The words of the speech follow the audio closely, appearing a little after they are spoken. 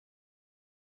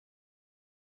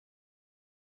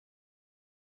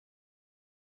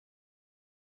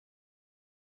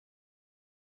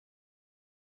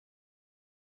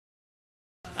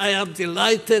I am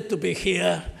delighted to be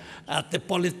here at the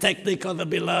Politecnico di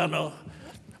Milano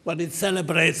when it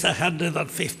celebrates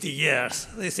 150 years.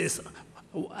 This is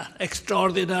an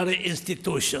extraordinary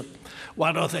institution,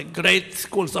 one of the great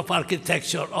schools of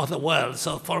architecture of the world.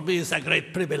 So for me, it's a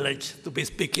great privilege to be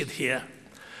speaking here.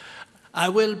 I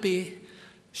will be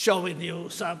showing you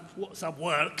some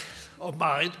work of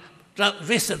mine,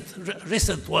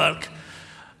 recent work,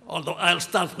 although I'll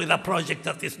start with a project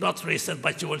that is not recent,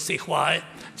 but you will see why,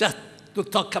 just to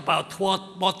talk about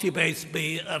what motivates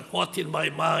me and what in my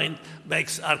mind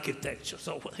makes architecture.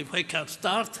 So if I can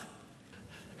start,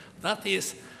 that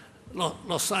is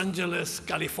Los Angeles,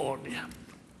 California.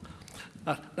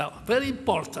 Now, very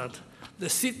important, the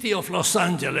city of Los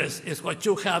Angeles is what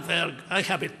you have there. I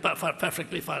have it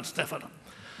perfectly fine, Stefano.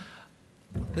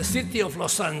 The city of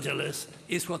Los Angeles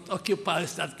is what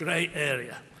occupies that gray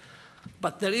area.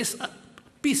 But there is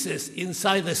pieces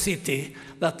inside the city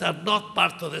that are not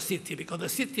part of the city, because the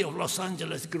city of Los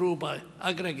Angeles grew by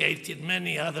aggregating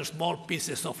many other small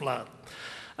pieces of land.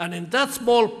 And in that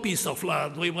small piece of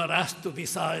land, we were asked to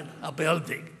design a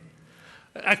building.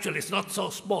 Actually, it's not so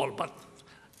small, but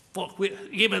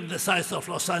given the size of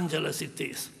Los Angeles, it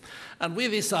is. And we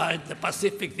designed the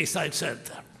Pacific Design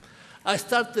Center. I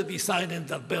started designing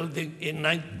that building in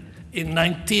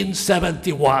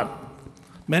 1971,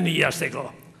 many years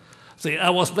ago. See, I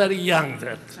was very young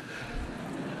then.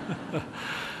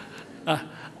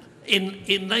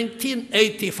 In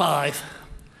 1985,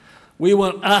 we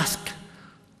were asked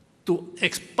to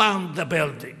expand the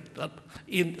building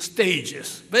in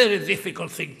stages. Very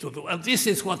difficult thing to do. And this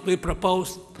is what we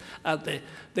proposed. And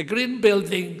the green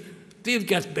building did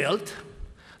get built.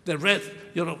 The red,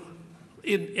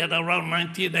 in around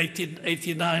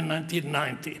 1989,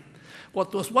 1990.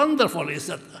 What was wonderful is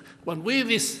that when we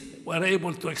were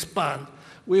able to expand,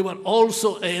 we were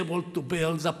also able to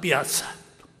build the piazza,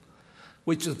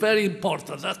 which is very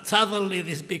important. That suddenly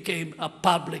this became a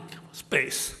public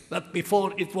space, that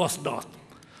before it was not,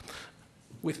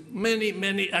 with many,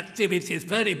 many activities,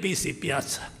 very busy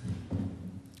piazza.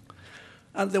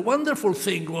 And the wonderful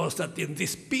thing was that in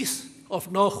this piece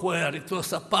of nowhere, it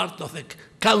was a part of the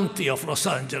county of Los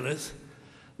Angeles,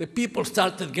 the people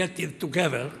started getting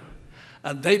together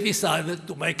and they decided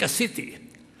to make a city.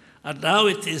 And now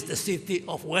it is the city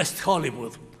of West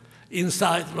Hollywood,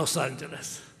 inside Los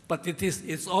Angeles. But it is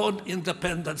its own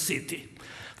independent city,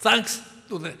 thanks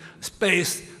to the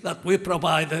space that we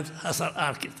provided as our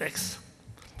architects.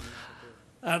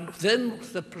 And then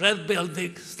the red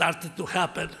building started to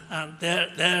happen, and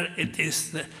there it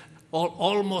is,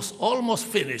 almost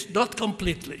finished, not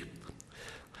completely.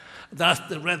 That's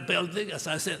the red building, as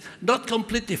I said, not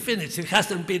completely finished. It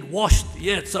hasn't been washed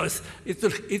yet, so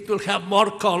it will have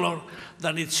more color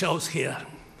than it shows here.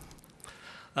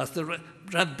 That's the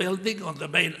red building on the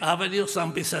main avenue,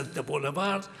 San Vicente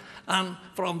Boulevard, and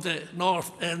from the north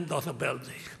end of the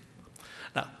building.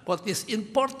 Now, what is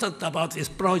important about this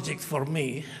project for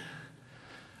me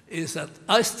is that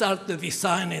I started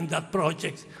designing that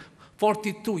project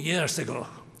 42 years ago,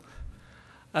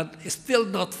 and it's still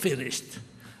not finished.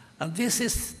 And this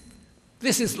is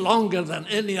longer than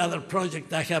any other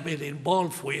project I have been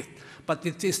involved with, but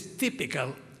it is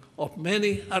typical of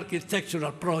many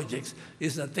architectural projects,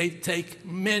 is that they take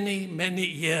many, many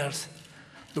years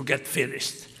to get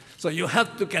finished. So you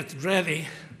have to get ready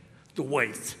to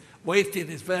wait. Waiting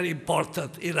is very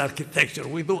important in architecture.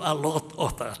 We do a lot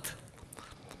of that.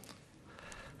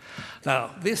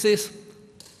 Now, this is,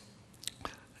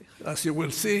 as you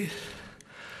will see,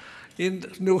 in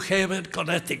New Haven,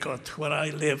 Connecticut, where I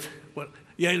live, where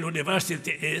Yale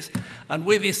University is, and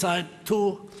we designed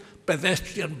 2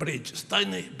 pedestrian bridges,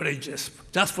 tiny bridges,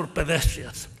 just for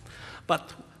pedestrians.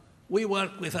 But we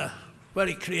worked with a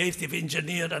very creative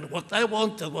engineer, and what I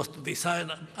wanted was to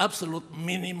design an absolute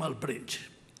minimal bridge.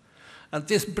 And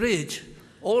this bridge,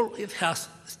 all it has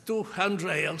is 2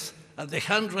 handrails, and the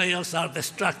handrails are the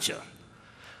structure.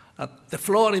 The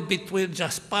floor in between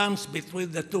just spans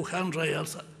between the 2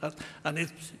 handrails,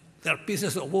 and there are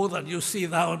pieces of wood, and you see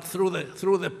down through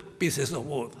the pieces of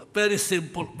wood. Very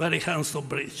simple, very handsome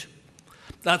bridge.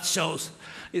 That shows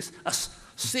it's a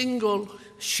single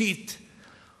sheet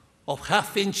of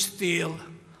half-inch steel,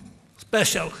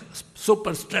 special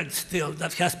super strength steel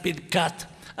that has been cut,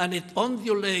 and it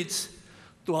undulates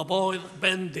to avoid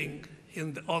bending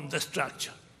on the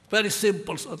structure. Very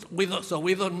simple, so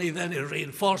we don't need any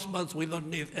reinforcements, we don't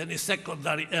need any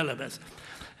secondary elements.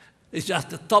 It's just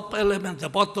the top element, the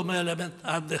bottom element,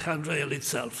 and the handrail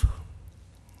itself.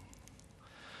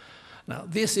 Now,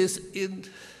 this is in,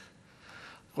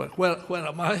 where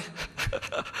am I?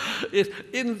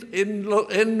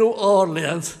 in New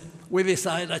Orleans, we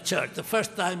designed a church. The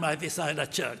first time I designed a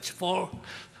church for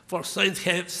Saint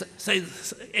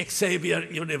Xavier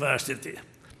University.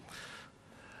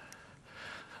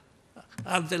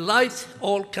 And the light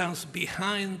all comes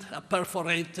behind a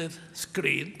perforated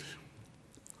screen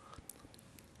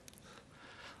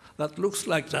that looks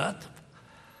like that.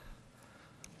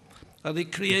 And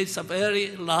it creates a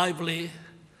very lively,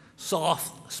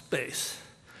 soft space.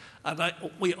 And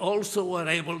we also were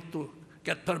able to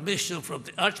get permission from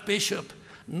the Archbishop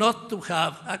not to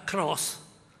have a cross,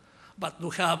 but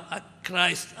to have a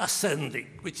Christ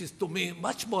ascending, which is to me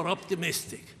much more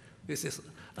optimistic. This is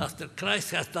after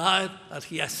Christ has died and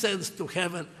he ascends to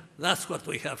heaven, that's what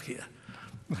we have here.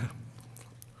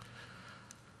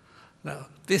 Now,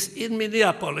 this in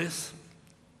Minneapolis,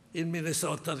 in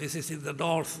Minnesota, this is in the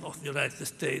north of the United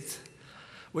States,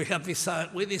 we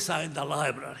designed a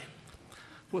library.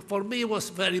 Well, for me,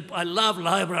 I love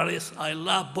libraries, I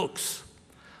love books,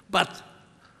 but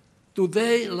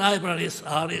today libraries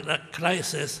are in a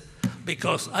crisis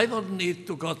because I don't need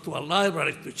to go to a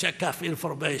library to check up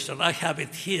information. I have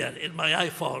it here in my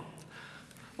iPhone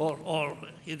or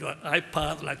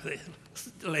iPad like the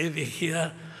lady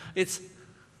here.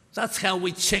 That's how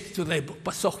we check today.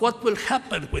 So what will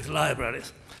happen with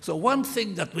libraries? So one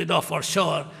thing that we know for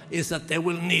sure is that they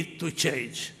will need to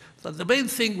change. So the main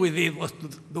thing we did was to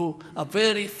do a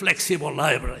very flexible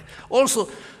library. Also,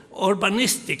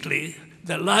 urbanistically,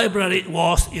 the library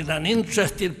was in an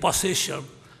interesting position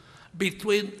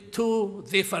between two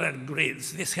different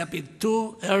grids. These have been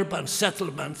two urban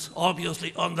settlements,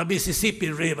 obviously on the Mississippi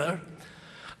River,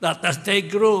 that as they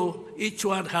grew, each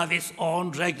one had its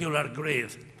own regular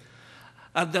grid.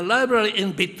 And the library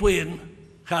in between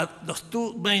had those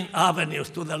two main avenues.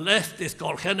 To the left is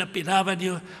called Hennepin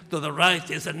Avenue, to the right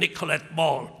is the Nicollet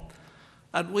Mall.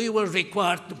 And we were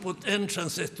required to put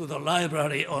entrances to the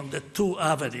library on the two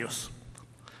avenues,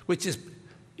 which is,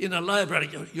 in a library,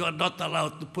 you are not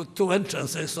allowed to put two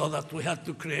entrances, so that we had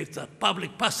to create a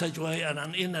public passageway and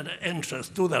an inner entrance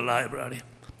to the library.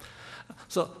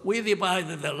 So we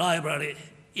divided the library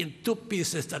in two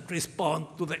pieces that respond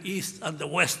to the east and the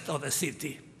west of the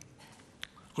city,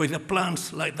 with the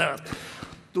plans like that.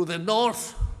 To the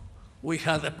north, we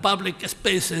had the public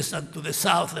spaces, and to the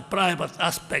south, the private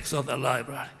aspects of the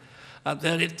library. And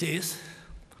there it is.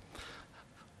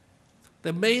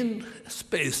 The main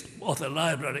space of the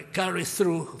library carries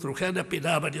through Hennepin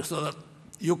Avenue so that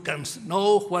you can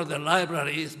know where the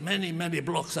library is many, many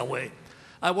blocks away.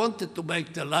 I wanted to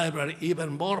make the library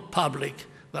even more public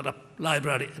than a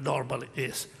library normally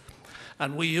is.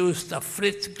 And we used a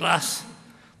Frit glass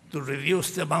to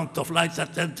reduce the amount of light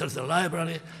that enters the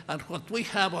library. And what we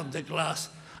have on the glass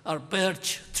are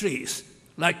birch trees.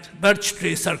 Like birch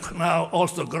trees are now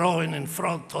also growing in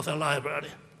front of the library.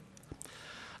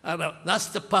 And that's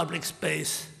the public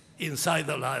space inside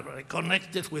the library,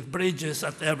 connected with bridges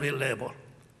at every level.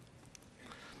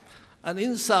 And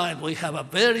inside, we have a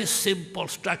very simple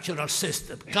structural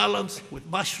system, columns with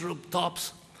mushroom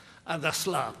tops and a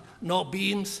slab, no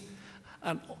beams,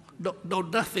 and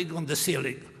nothing on the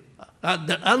ceiling.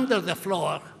 And under the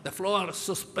floor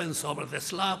suspends over the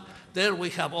slab. There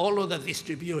we have all of the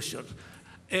distribution,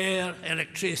 air,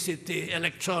 electricity,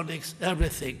 electronics,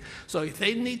 everything. So if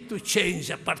they need to change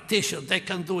a partition, they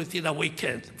can do it in a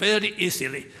weekend very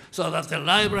easily, so that the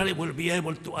library will be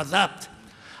able to adapt.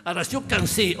 And as you can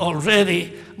see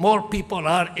already, more people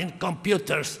are in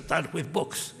computers than with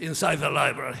books inside the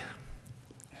library.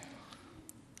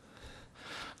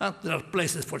 And there are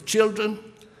places for children,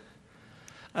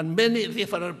 and many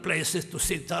different places to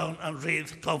sit down and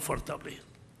read comfortably.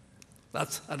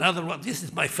 That's another one. This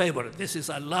is my favorite.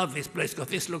 I love this place because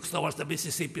this looks towards the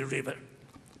Mississippi River.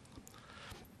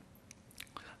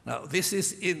 Now, this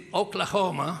is in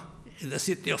Oklahoma, in the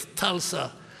city of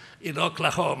Tulsa, in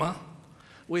Oklahoma.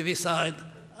 We designed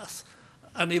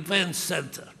an event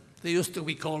center. They used to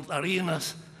be called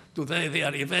arenas. Today they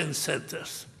are event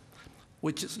centers,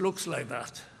 which looks like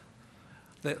that.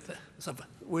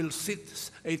 Will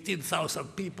sit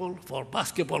 18,000 people for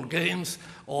basketball games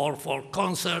or for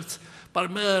concerts,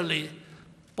 primarily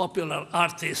popular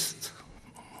artists.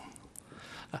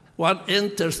 One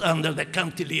enters under the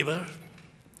cantilever.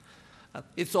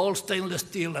 It's all stainless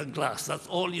steel and glass. That's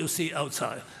all you see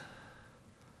outside.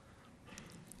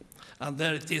 And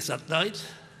there it is at night.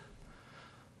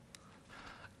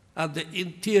 And the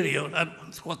interior, and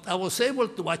what I was able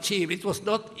to achieve, it was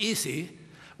not easy,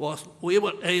 was we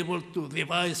were able to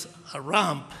devise a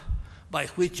ramp by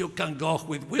which you can go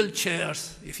with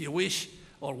wheelchairs, if you wish,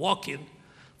 or walking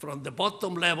from the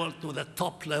bottom level to the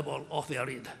top level of the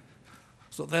arena.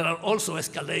 So there are also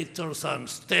escalators and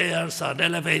stairs and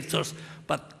elevators,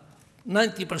 but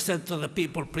 90% of the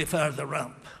people prefer the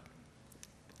ramp.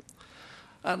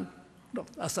 And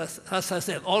as I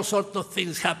said, all sorts of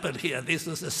things happen here. This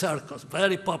is a circus,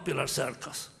 very popular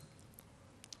circus.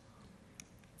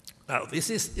 Now, this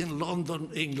is in London,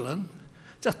 England,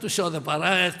 just to show the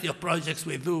variety of projects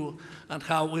we do and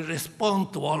how we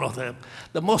respond to all of them.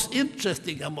 The most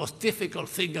interesting and most difficult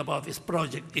thing about this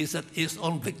project is that it's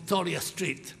on Victoria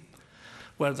Street,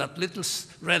 where that little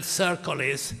red circle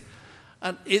is,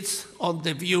 and it's on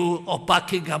the view of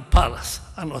Buckingham Palace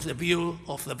and on the view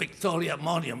of the Victoria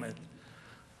Monument.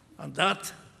 And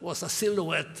that was a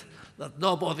silhouette that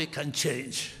nobody can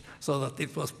change, so that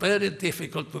it was very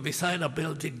difficult to design a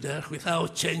building there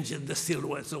without changing the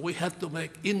silhouette. So we had to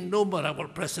make innumerable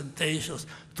presentations,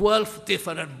 12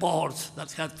 different boards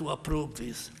that had to approve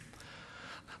this.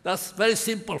 That's a very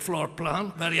simple floor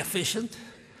plan, very efficient.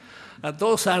 And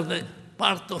those are the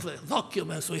part of the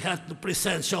documents we had to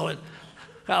present, showing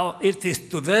how it is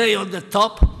today on the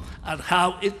top and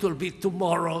how it will be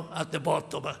tomorrow at the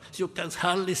bottom. You can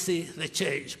hardly see the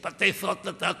change. But they thought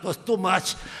that that was too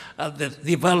much, and the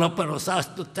developer was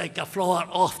asked to take a floor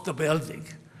off the building.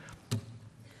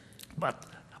 But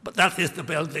that is the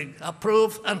building,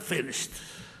 approved and finished.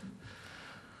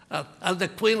 And the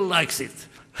Queen likes it.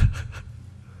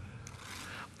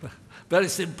 Very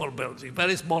simple building,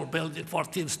 very small building,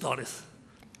 14 stories.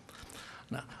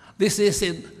 Now, this is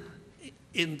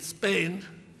in Spain,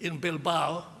 in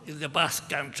Bilbao, in the Basque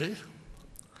Country.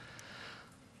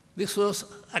 This was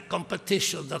a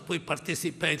competition that we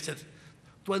participated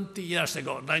 20 years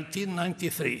ago,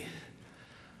 1993.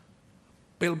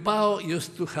 Bilbao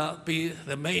used to be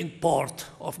the main port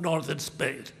of northern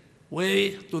Spain,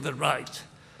 way to the right.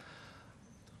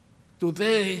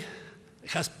 Today, it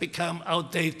has become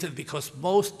outdated because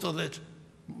most of the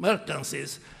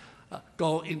mercancies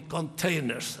go in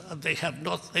containers, and they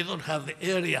don't have the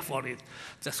area for it.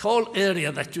 This whole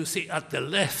area that you see at the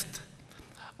left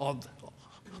on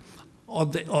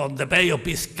the Bay of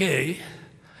Biscay,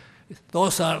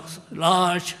 those are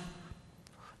large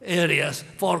areas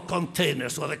for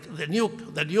containers. So the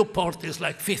new port is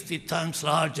like 50 times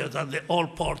larger than the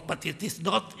old port, but it is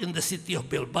not in the city of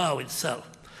Bilbao itself.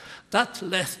 That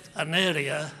left an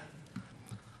area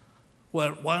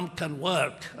where one can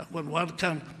work, where one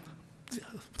can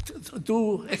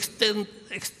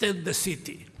extend the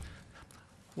city.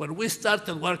 When we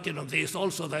started working on this,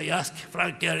 also they asked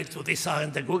Frank Gehry to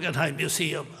design the Guggenheim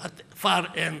Museum at the far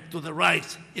end to the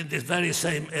right in this very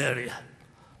same area.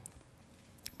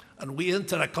 And we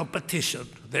entered a competition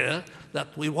there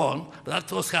that we won. That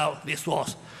was how this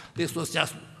was. This was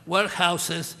just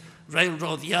warehouses,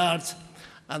 railroad yards,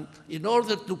 and in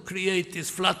order to create this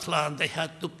flat land, they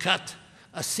had to cut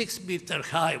a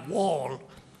 6-meter-high wall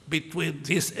between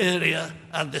this area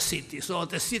and the city. So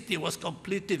the city was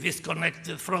completely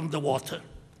disconnected from the water.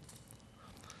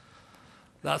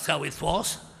 That's how it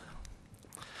was.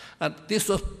 And this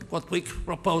was what we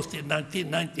proposed in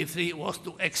 1993, was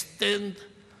to extend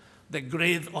the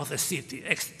grid of the city,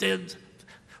 extend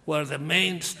where the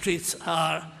main streets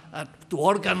are, and to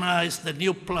organize the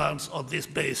new plans on this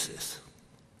basis.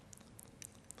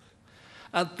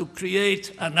 And to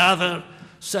create another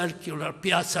circular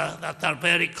piazza that are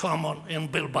very common in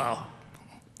Bilbao.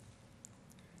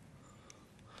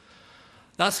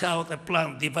 That's how the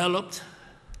plan developed.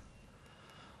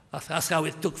 That's how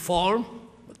it took form,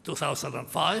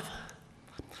 2005.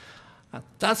 And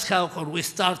that's how when we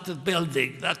started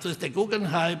building, that was the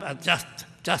Guggenheim and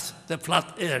just the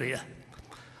flat area.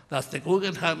 That's the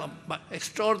Guggenheim, an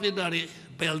extraordinary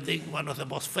building, one of the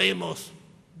most famous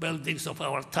buildings of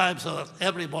our time, so that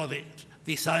everybody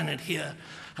designing here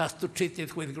has to treat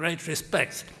it with great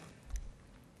respect.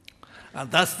 And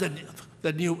that's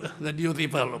the new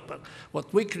development.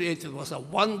 What we created was a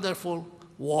wonderful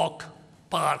walk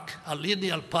park, a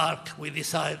linear park, we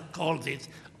called it,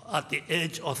 at the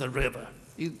edge of the river,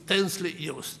 intensely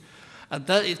used. And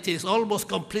then it is almost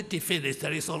completely finished.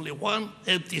 There is only one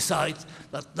empty site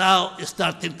that now is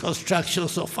starting construction,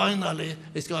 so finally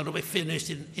it's going to be finished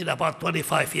in about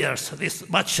 25 years. This is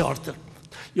much shorter.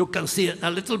 You can see a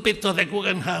little bit of the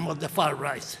Guggenheim on the far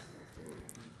right.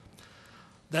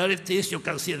 There it is. You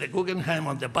can see the Guggenheim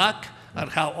on the back and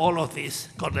how all of this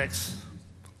connects.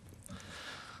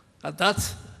 And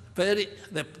that's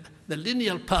the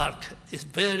linear park is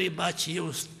very much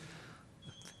used.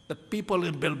 The people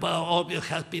in Bilbao obviously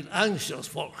have been anxious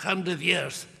for 100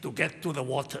 years to get to the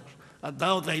water. And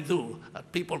now they do. And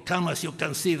people come, as you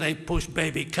can see, they push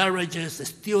baby carriages, the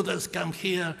students come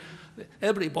here,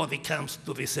 everybody comes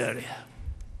to this area.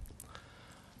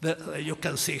 You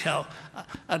can see how,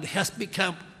 and it has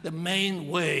become the main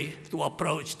way to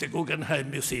approach the Guggenheim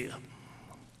Museum.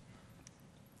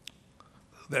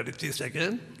 There it is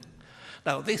again.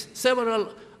 Now, these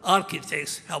several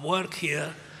architects have worked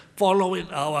here following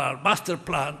our master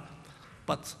plan,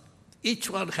 but each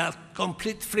one had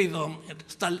complete freedom,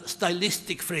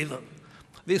 stylistic freedom.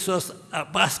 This was a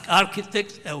Basque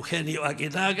architect, Eugenio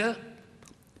Aguinaga.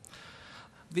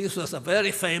 This was a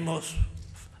very famous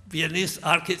Viennese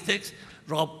architect,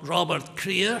 Robert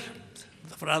Krier,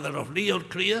 the brother of Leon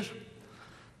Krier,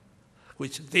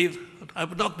 which did,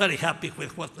 I'm not very happy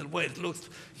with the way it looked.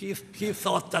 He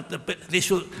thought that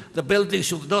the building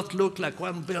should not look like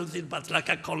one building, but like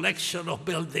a collection of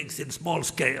buildings in small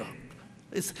scale.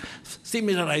 It's a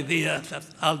similar idea that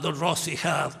Aldo Rossi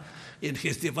had in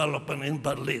his development in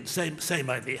Berlin, same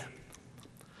idea.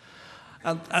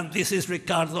 And this is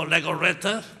Ricardo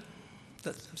Legorreta,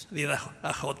 that did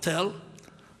a hotel.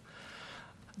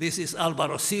 This is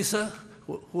Álvaro Sisa,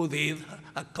 who did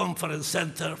a conference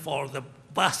center for the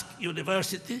Basque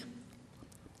University.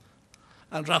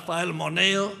 And Rafael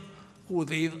Moneo, who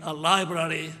did a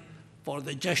library for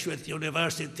the Jesuit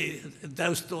University in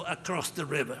Deusto across the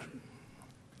river.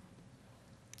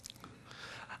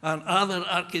 And other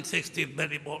architects did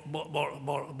many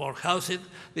more housing.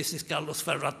 This is Carlos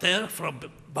Ferrater from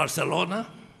Barcelona.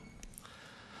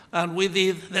 And we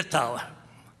did the tower.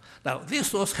 Now,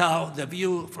 this was how the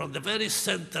view from the very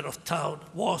center of town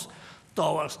was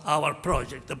towards our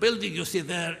project. The building you see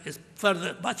there is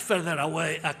much further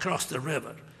away across the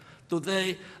river.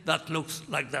 Today, that looks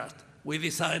like that. We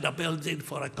designed a building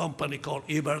for a company called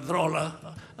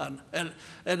Iberdrola, an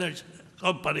energy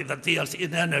company that deals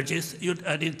in energies,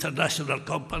 an international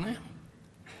company.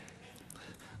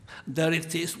 There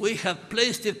it is. We have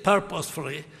placed it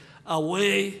purposefully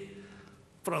away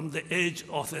from the edge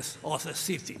of the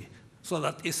city, so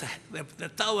that the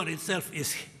tower itself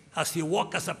is, as you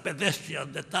walk as a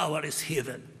pedestrian, the tower is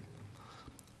hidden.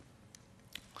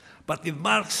 But it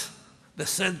marks the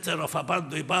center of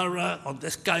Abando Ibarra on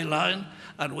the skyline,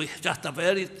 and we have just a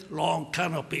very long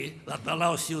canopy that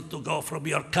allows you to go from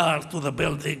your car to the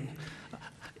building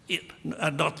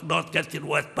and not getting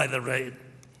wet by the rain.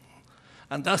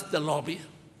 And that's the lobby.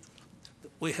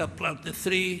 We have planted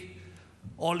 3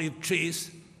 olive trees,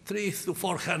 300 to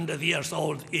 400 years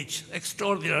old each,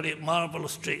 extraordinary,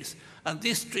 marvelous trees. And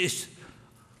these trees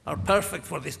are perfect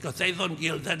for this because they don't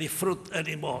yield any fruit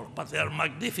anymore, but they are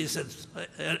magnificent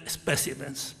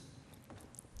specimens.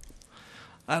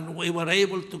 And we were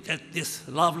able to get this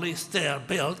lovely stair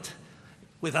built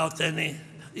without any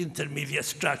intermediate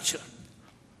structure.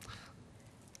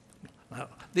 Now,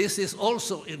 this is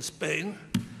also in Spain,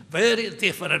 very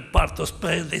different part of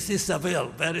Spain. This is Seville,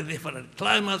 very different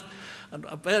climate, and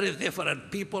a very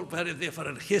different people, very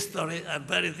different history, and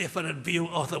very different view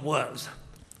of the world.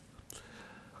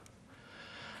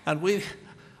 And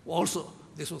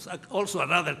this was also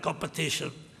another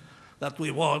competition that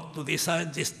we won to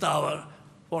design this tower,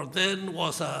 for then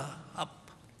was a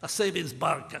savings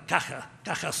bank, a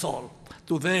Caja Sol.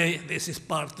 Today, this is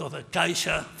part of the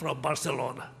Caixa from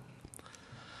Barcelona.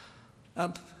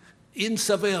 And in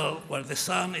Seville, where the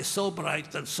sun is so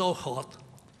bright and so hot,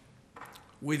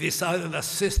 we decided a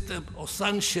system of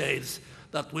sunshades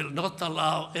that will not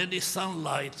allow any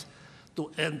sunlight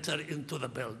to enter into the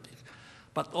building.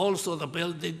 But also the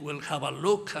building will have a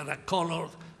look and a color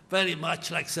very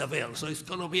much like Seville. So it's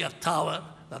going to be a tower,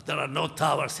 that there are no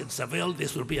towers in Seville.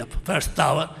 This will be a first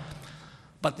tower.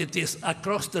 But it is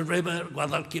across the river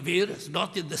Guadalquivir. It's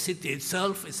not in the city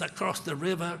itself. It's across the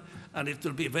river, and it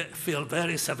will feel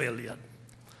very Sevillian.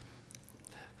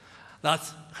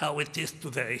 That's how it is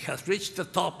today. It has reached the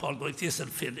top, although it isn't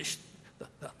finished.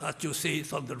 That you see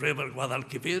is on the river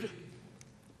Guadalquivir.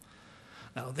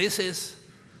 Now, this is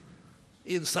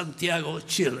in Santiago,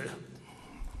 Chile.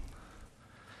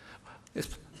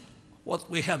 What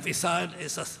we have designed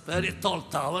is a very tall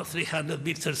tower, 300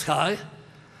 meters high,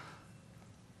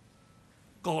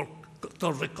 called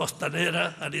Torre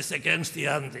Costanera, and it's against the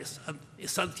Andes. And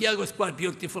Santiago is quite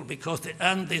beautiful because the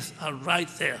Andes are right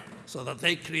there, so that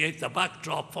they create a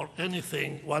backdrop for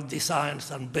anything one designs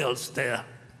and builds there.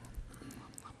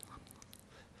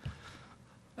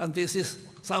 And this is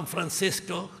San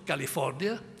Francisco,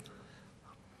 California.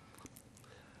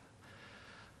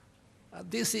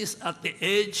 This is at the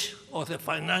edge of the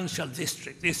financial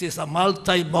district. This is a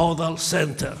multimodal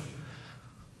center,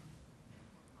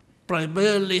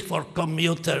 primarily for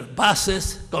commuter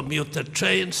buses, commuter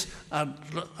trains, and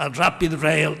rapid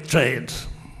rail trains.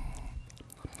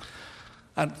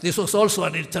 And this was also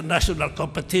an international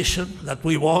competition that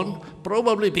we won,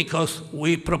 probably because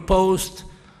we proposed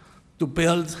to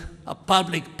build a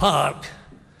public park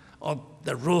on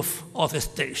the roof of the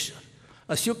station.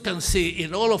 As you can see,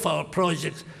 in all of our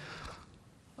projects,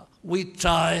 we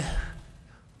try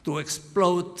to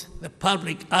exploit the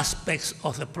public aspects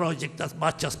of the project as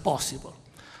much as possible.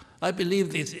 I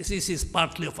believe this is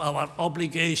partly of our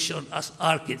obligation as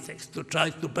architects to try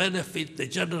to benefit the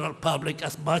general public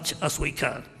as much as we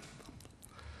can.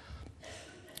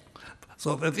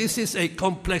 So this is a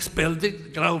complex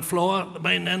building, ground floor. The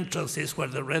main entrance is where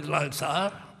the red lines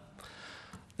are.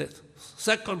 The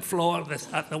second floor,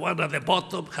 the one at the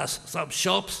bottom, has some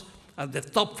shops, and the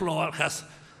top floor has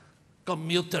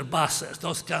commuter buses.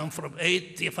 Those come from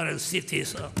 8 different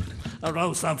cities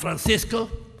around San Francisco.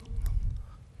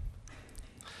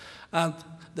 And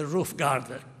the roof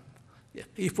garden.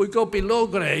 If we go below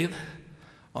grade,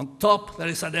 on top there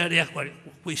is an area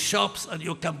with shops, and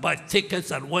you can buy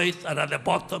tickets and wait, and at the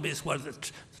bottom is where the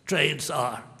trains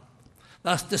are.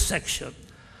 That's the section.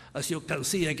 As you can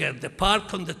see again, the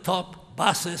park on the top,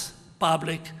 buses,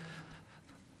 public,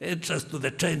 entrance to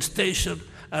the train station,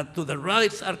 and to the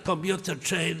right are commuter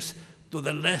trains, to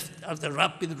the left are the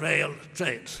rapid rail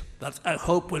trains that I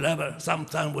hope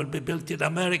sometime will be built in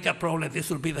America. Probably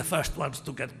this will be the first ones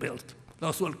to get built.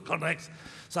 Those will connect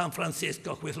San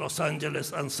Francisco with Los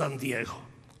Angeles and San Diego.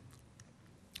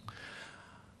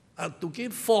 And to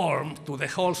give form to the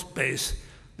whole space,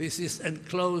 this is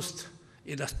enclosed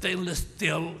in a stainless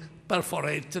steel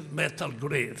perforated metal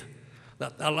grid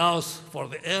that allows for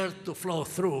the air to flow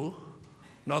through,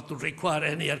 not to require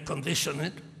any air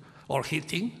conditioning or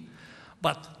heating,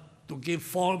 but to give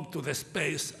form to the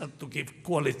space and to give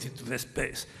quality to the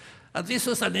space. And this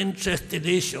was an interesting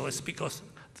issue. It's because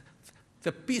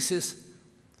the pieces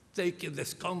taking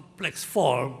this complex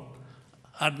form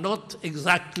are not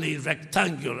exactly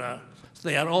rectangular.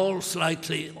 They are all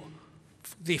slightly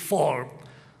deformed.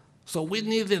 So we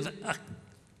needed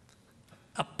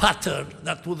a pattern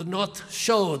that would not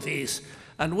show this.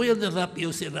 And we ended up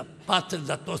using a pattern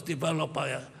that was developed by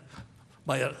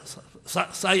a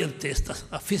scientist,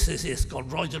 a physicist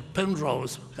called Roger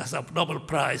Penrose, has a Nobel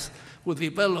Prize, who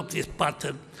developed this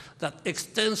pattern that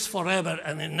extends forever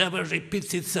and it never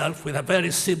repeats itself with a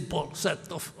very simple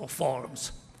set of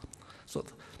forms. So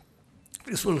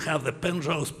this will have the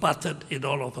Penrose pattern in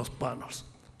all of those panels.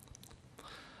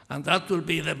 And that will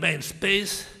be the main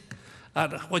space.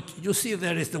 And what you see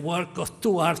there is the work of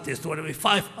 2 artists. There will be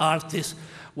 5 artists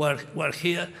were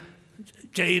here.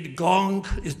 Jade Gong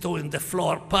is doing the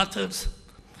floor patterns,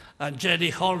 and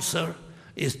Jenny Holzer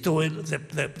is doing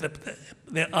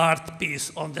the art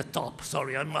piece on the top.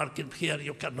 Sorry, I'm marking here,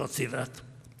 you cannot see that.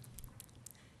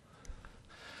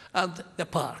 And the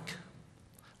park,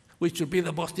 which will be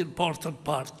the most important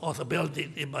part of the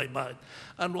building in my mind.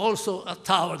 And also a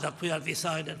tower that we are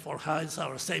designing for Heinz,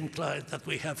 our same client that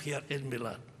we have here in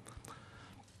Milan.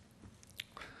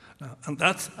 And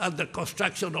that's under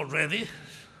construction already.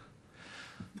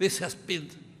 They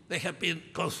have been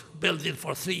building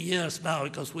for 3 years now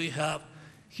because we have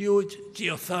huge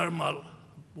geothermal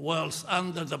wells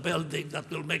under the building that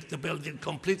will make the building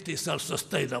completely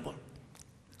self-sustainable.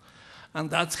 And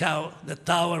that's how the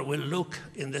tower will look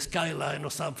in the skyline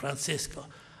of San Francisco.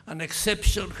 An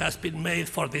exception has been made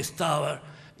for this tower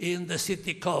in the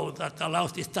city code that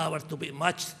allows this tower to be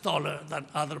much taller than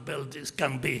other buildings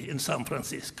can be in San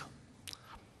Francisco.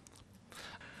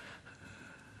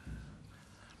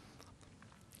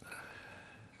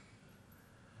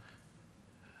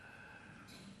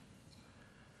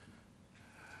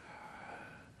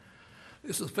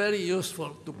 This is very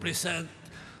useful to present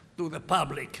to the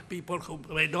public, people who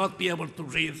may not be able to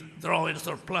read drawings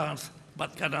or plans,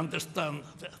 but can understand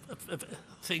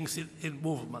things in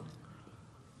movement.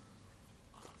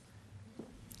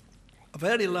 A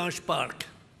very large park,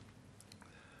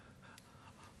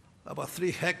 about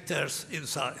 3 hectares in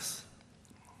size.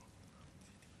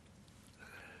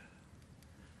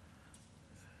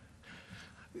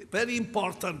 Very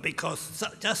important because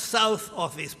just south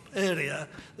of this area,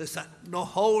 there's a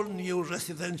whole new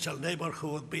residential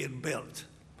neighborhood being built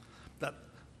that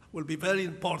will be very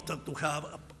important to have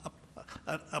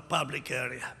a public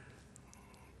area.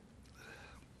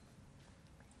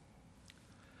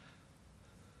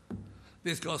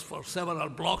 This goes for several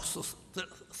blocks, so the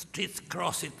streets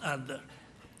cross it under.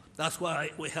 That's why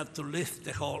we have to lift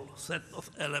the whole set of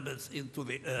elements into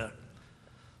the air.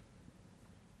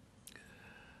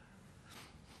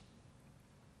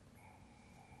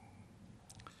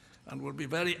 And we'll be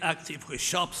very active with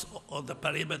shops on the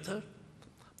perimeter.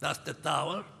 That's the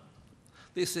tower.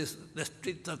 This is the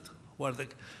street where the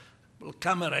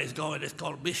camera is going. It's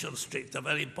called Mission Street, a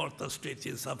very important street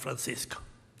in San Francisco.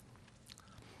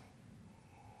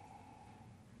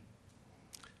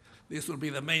 This will be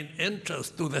the main entrance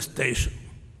to the station.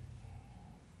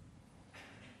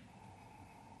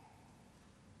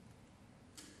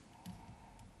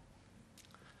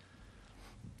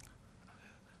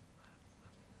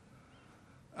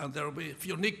 and there will be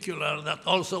funicular that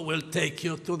also will take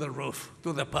you to the roof,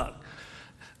 to the park.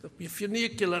 The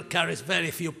funicular carries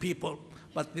very few people,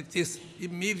 but it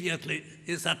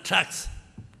attracts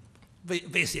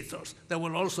visitors. There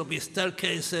will also be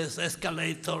staircases,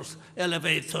 escalators,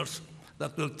 elevators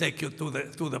that will take you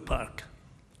to the park.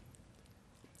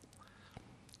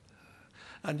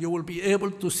 And you will be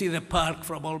able to see the park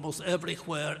from almost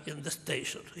everywhere in the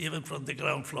station, even from the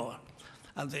ground floor.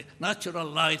 And the natural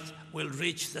light will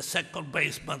reach the second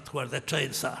basement where the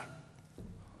trains are.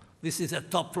 This is the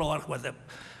top floor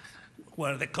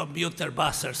where the commuter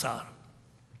buses are.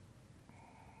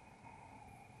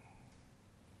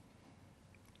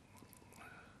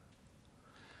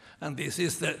 And this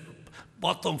is the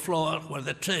bottom floor where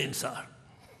the trains are.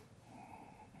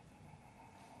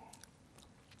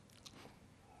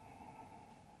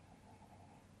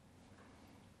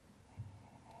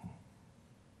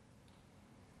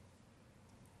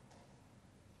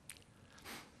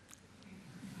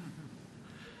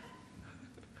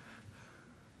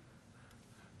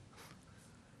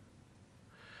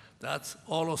 That's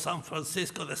all of San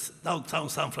Francisco, downtown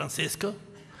San Francisco,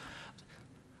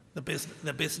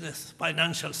 the business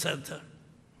financial center.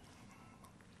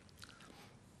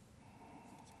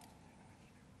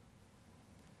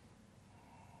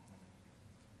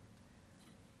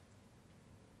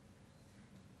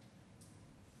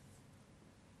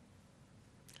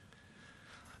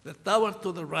 The tower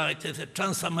to the right is the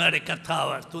Transamerica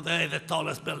Tower, today the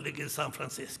tallest building in San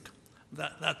Francisco.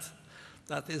 That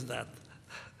is that.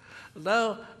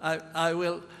 Now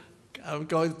I'm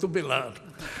going to Milan.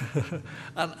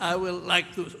 And I would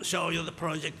like to show you the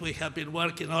project we have been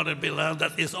working on in Milan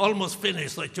that is almost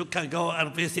finished, so you can go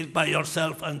and visit by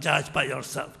yourself and judge by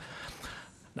yourself.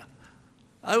 Now,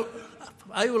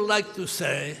 I would like to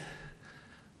say,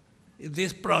 in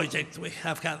this project, we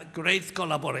have had great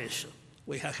collaboration.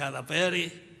 We have had a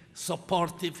very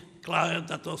supportive client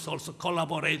that has also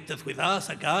collaborated with us.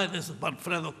 A guy, this is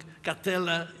Manfredo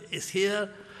Catella, is here.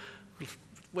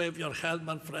 Wave your hand,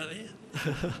 Manfredi.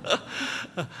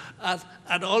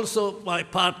 and also my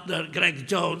partner, Greg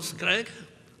Jones. Greg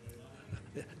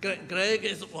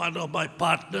is one of my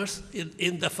partners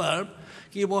in the firm.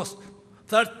 He was,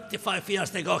 35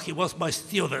 years ago, he was my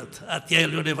student at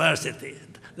Yale University.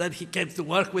 Then he came to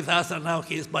work with us, and now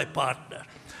he is my partner.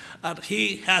 And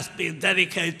he has been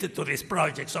dedicated to this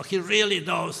project, so he really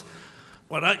knows.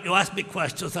 When you ask me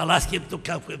questions, I'll ask him to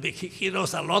come with me. He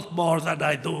knows a lot more than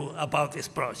I do about this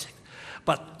project.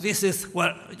 But this is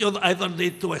where, I don't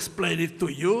need to explain it to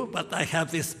you, but I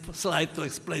have this slide to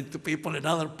explain to people in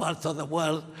other parts of the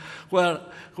world where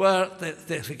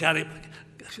the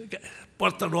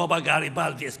Porta Nuova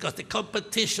Garibaldi is, because the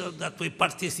competition that we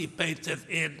participated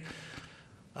in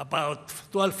about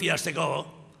 12 years ago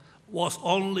was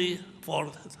only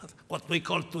for what we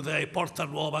call today Porta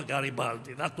Nuova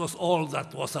Garibaldi. That was all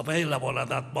that was available at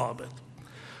that moment.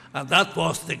 And that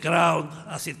was the ground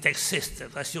as it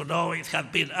existed. As you know, it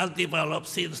had been undeveloped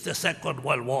since the Second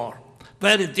World War.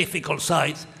 Very difficult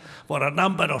site for a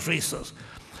number of reasons.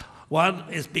 One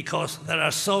is because there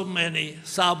are so many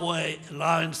subway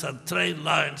lines and train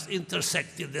lines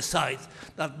intersecting the site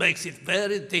that makes it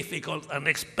very difficult and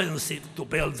expensive to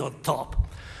build on top.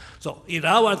 So in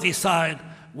our design,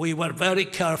 we were very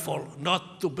careful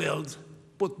not to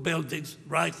put buildings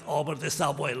right over the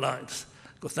subway lines,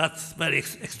 because that's very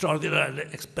extraordinarily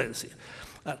expensive.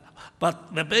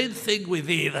 But the main thing we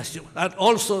did, and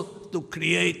also to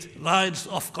create lines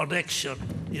of connection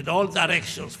in all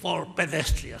directions for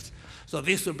pedestrians. So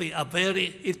this will be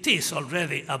it is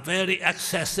already a very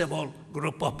accessible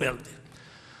group of buildings.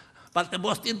 But the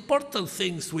most important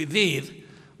things we did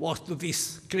was to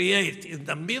create in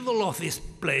the middle of this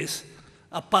place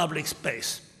a public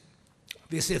space.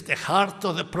 This is the heart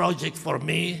of the project for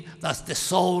me. That's the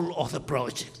soul of the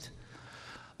project.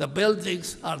 The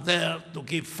buildings are there to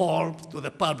give form to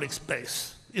the public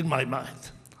space, in my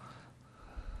mind.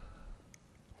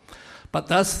 But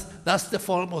that's the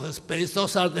form of the space.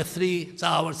 Those are the 3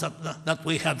 towers that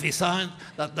we have designed,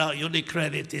 that now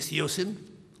UniCredit is using.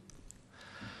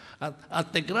 And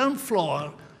at the ground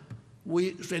floor,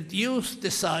 we reduced the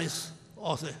size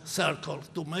of the circle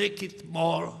to make it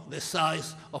more the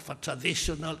size of a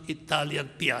traditional Italian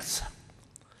piazza,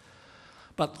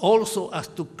 but also as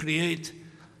to create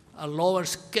a lower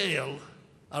scale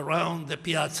around the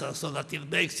piazza so that it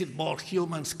makes it more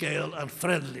human scale and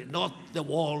friendly, not the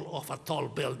wall of a tall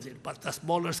building, but a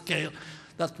smaller scale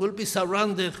that will be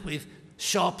surrounded with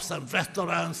shops and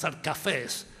restaurants and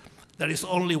cafes. There is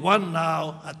only one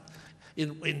now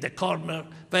in the corner.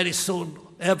 Very soon,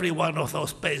 every one of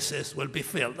those spaces will be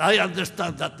filled. I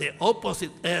understand that the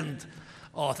opposite end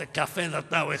or the cafe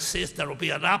that now exists. There will be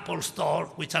an Apple store,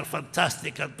 which are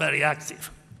fantastic and very active.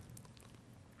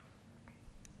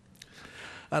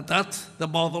 And that's the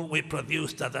model we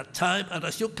produced at that time. And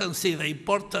as you can see, the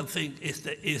important thing is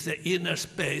the inner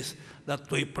space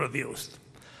that we produced.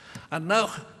 And now,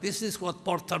 this is what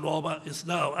Porta Nuova is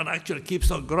now, and actually keeps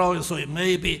on growing, so it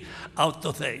may be out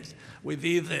of date. We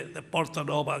did the Porta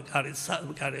Nuova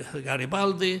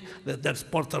Garibaldi, there's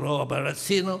Porta Nuova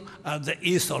Berrezzino, and the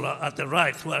Isola at the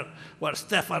right, where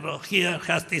Stefano here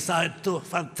has designed two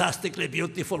fantastically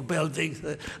beautiful buildings,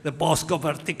 the Bosco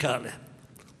Verticale.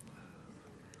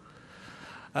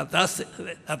 And that's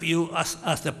a view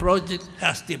as the project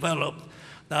has developed.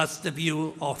 That's the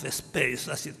view of the space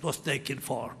as it was taken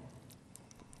form.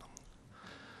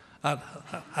 And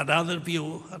another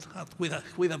view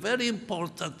with a very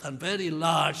important and very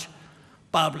large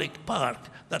public park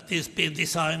that is being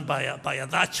designed by a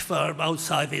Dutch firm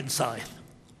outside inside.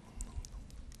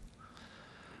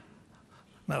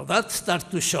 Now that starts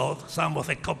to show some of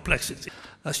the complexity.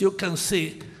 As you can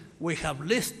see, we have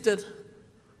listed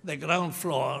the ground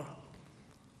floor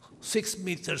 6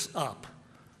 meters up.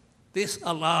 This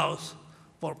allows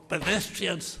for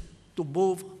pedestrians to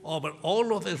move over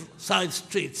all of the side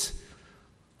streets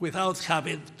without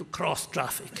having to cross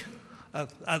traffic. And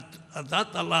that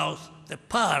allows the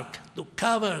park to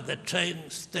cover the train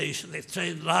station, the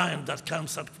train line that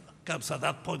comes at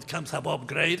that point, comes above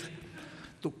grade,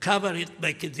 to cover it,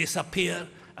 make it disappear,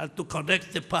 and to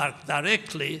connect the park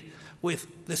directly with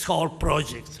this whole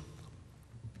project.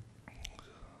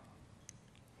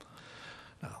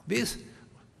 Now, this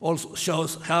also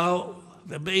shows how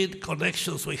the main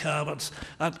connections we have,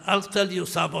 and I'll tell you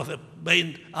some of the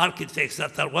main architects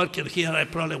that are working here. I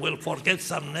probably will forget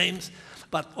some names,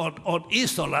 but on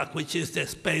Isola, which is the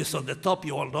space on the top,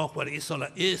 you all know where Isola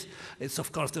is. It's,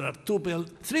 of course, there are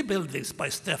three buildings by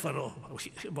Stefano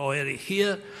Boeri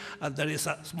here, and there is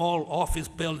a small office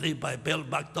building by Bill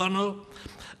McDonald,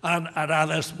 and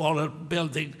another smaller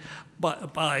building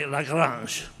by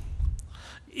Lagrange.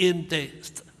 In the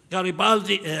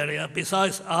Garibaldi area,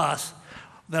 besides us,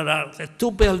 there are the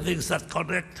two buildings that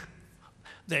connect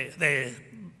the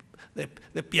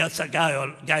Piazza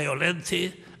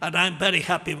Gaiolenti, and I'm very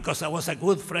happy because I was a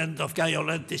good friend of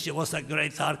Gaiolenti. She was a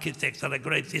great architect and a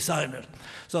great designer.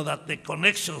 So that the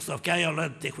connections of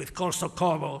Gaiolenti with Corso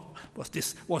Como was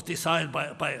designed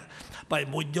by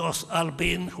Muñoz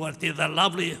Albin, who did a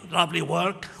lovely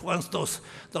work. Once those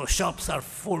shops are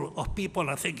full of people,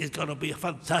 I think it's going to be a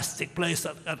fantastic place.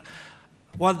 And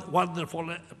wonderful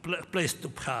place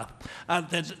to have. And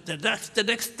the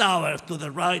next tower to the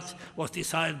right was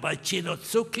designed by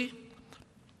Chinotsuki,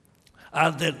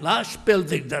 and the large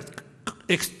building that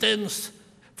extends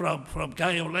from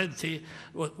Gaiolenti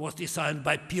was designed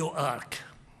by Pio Arc.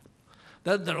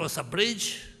 Then there was a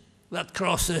bridge that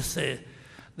crosses the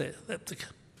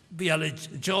Viale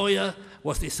Gioia,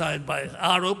 was designed by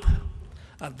Arup.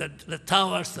 And the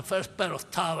towers, the first pair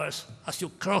of towers, as you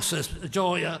cross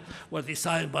Gioia, were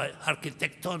designed by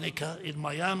Architettonica in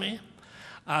Miami.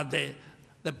 And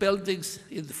the buildings,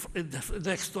 the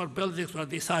next door buildings were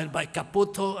designed by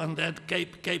Caputo and then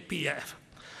KPF.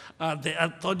 And the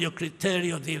Antonio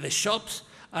Criterio did the shops,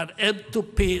 and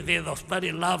M2P did those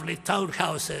very lovely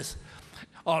townhouses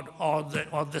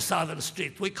on the southern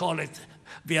street. We call it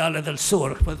Viale del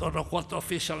Sur. We don't know what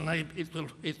official name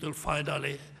it will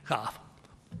finally have.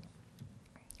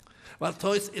 Well,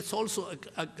 so it's also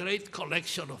a great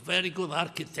collection of very good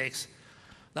architects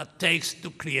that takes to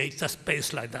create a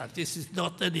space like that. This is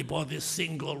not anybody's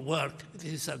single work.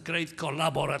 This is a great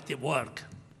collaborative work.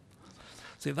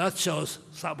 See, that shows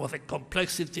some of the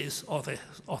complexities of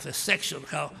the section,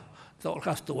 how it all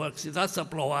has to work. See, that's a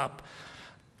blow-up.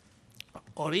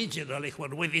 Originally,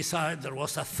 when we designed, there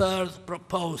was a third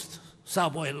proposed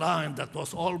subway line that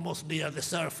was almost near the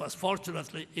surface.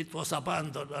 Fortunately, it was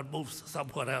abandoned and moved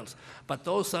somewhere else. But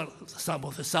those are some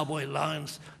of the subway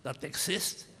lines that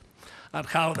exist, and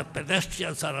how the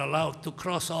pedestrians are allowed to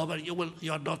cross over.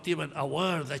 You're not even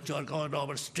aware that you are going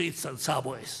over streets and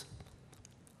subways.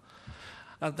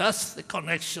 And that's the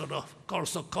connection of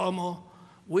Corso Como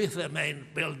with the main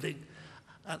building.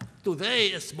 And today,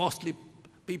 it's mostly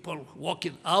people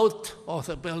walking out of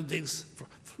the buildings.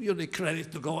 Unique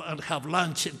credit to go and have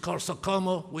lunch in Corso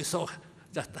Como. We saw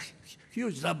that a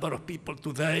huge number of people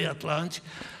today at lunch.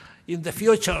 In the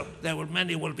future,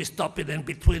 many will be stopping in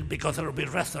between because there will be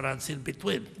restaurants in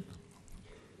between.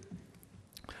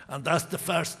 And that's the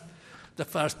first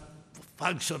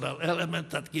functional element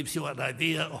that gives you an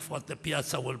idea of what the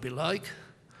piazza will be like.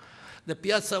 The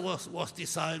piazza was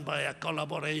designed by a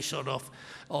collaboration of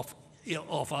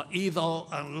Ido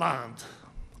and Land.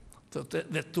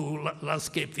 the two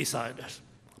landscape designers.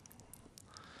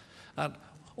 And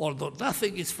although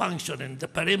nothing is functioning in the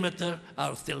perimeter, I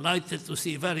was delighted to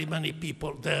see very many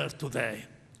people there today.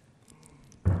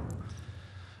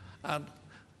 And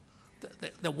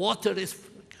the water is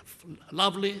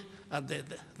lovely, and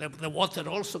the water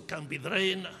also can be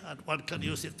drained, and one can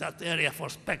use it, that area, for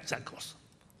spectacles.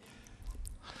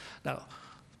 Now,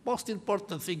 most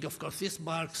important thing, of course, this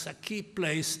marks a key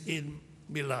place in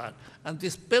Milan. And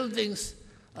these buildings,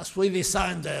 as we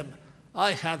designed them,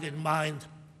 I had in mind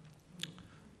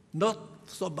not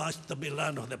so much the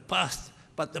Milan of the past,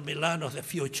 but the Milan of the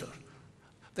future.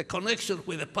 The connection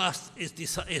with the past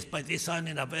is by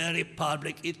designing a very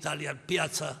public Italian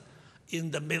piazza in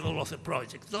the middle of the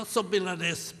project. Not so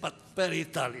Milanese, but very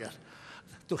Italian,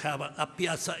 to have a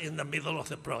piazza in the middle of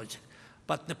the project.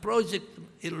 But the project,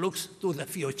 it looks to the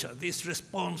future. This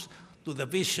responds to the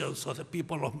visions of the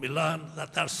people of Milan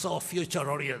that are so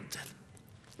future-oriented.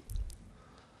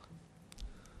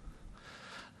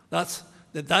 That's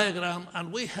the diagram,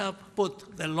 and we have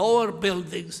put the lower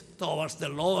buildings towards the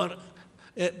lower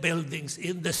buildings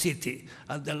in the city,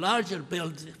 and the larger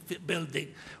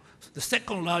building, the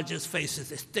second largest, faces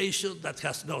the station that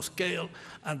has no scale,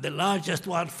 and the largest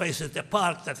one faces the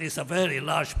park that is a very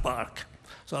large park,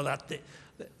 so that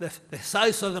the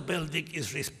size of the building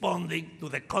is responding to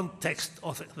the context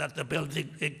that the building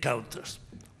encounters.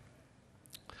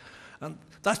 And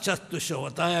that's just to show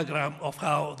a diagram of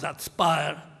how that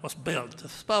spire was built. The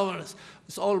spire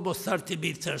is almost 30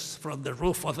 meters from the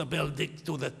roof of the building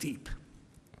to the tip.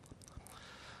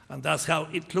 And that's how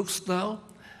it looks now.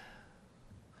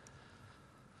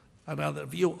 Another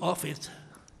view of it.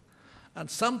 And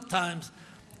sometimes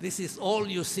this is all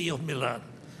you see of Milan.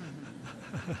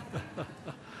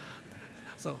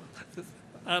 So,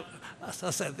 as I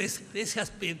said, this has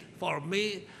been for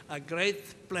me a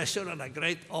great pleasure and a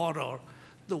great honor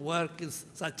to work in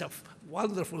such a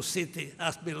wonderful city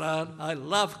as Milan. I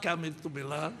love coming to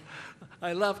Milan.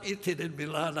 I love eating in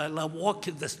Milan. I love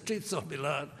walking the streets of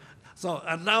Milan. So,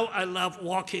 and now I love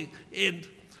walking in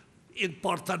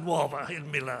Porta Nuova in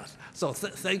Milan. So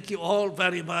thank you all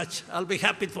very much. I'll be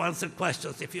happy to answer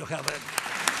questions if you have any.